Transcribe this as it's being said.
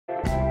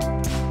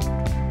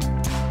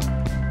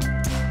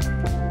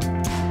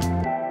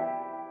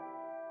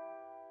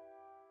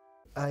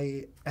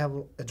I have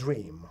a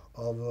dream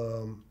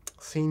of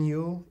seeing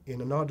you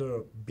in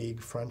another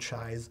big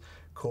franchise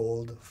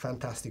called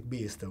Fantastic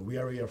Beasts. We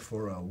are here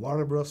for a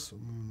Warner Bros.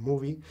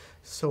 Movie.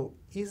 So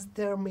is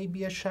there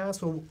maybe a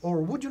chance,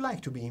 or would you like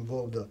to be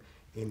involved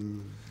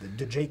in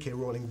the J.K.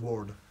 Rowling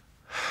world?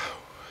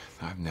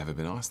 I've never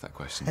been asked that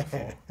question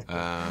before.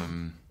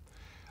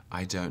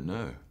 I don't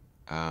know.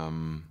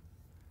 I'm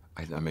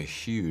a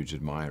huge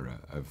admirer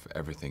of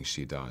everything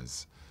she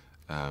does.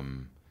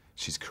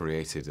 She's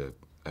created a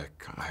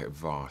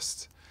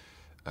vast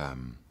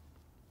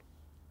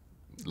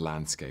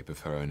landscape of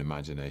her own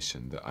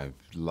imagination that I've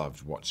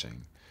loved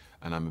watching.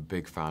 And I'm a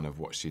big fan of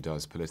what she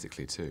does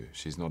politically too.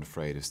 She's not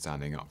afraid of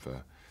standing up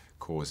for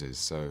causes.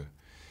 So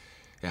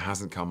it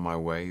hasn't come my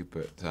way,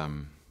 but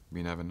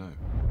you never know.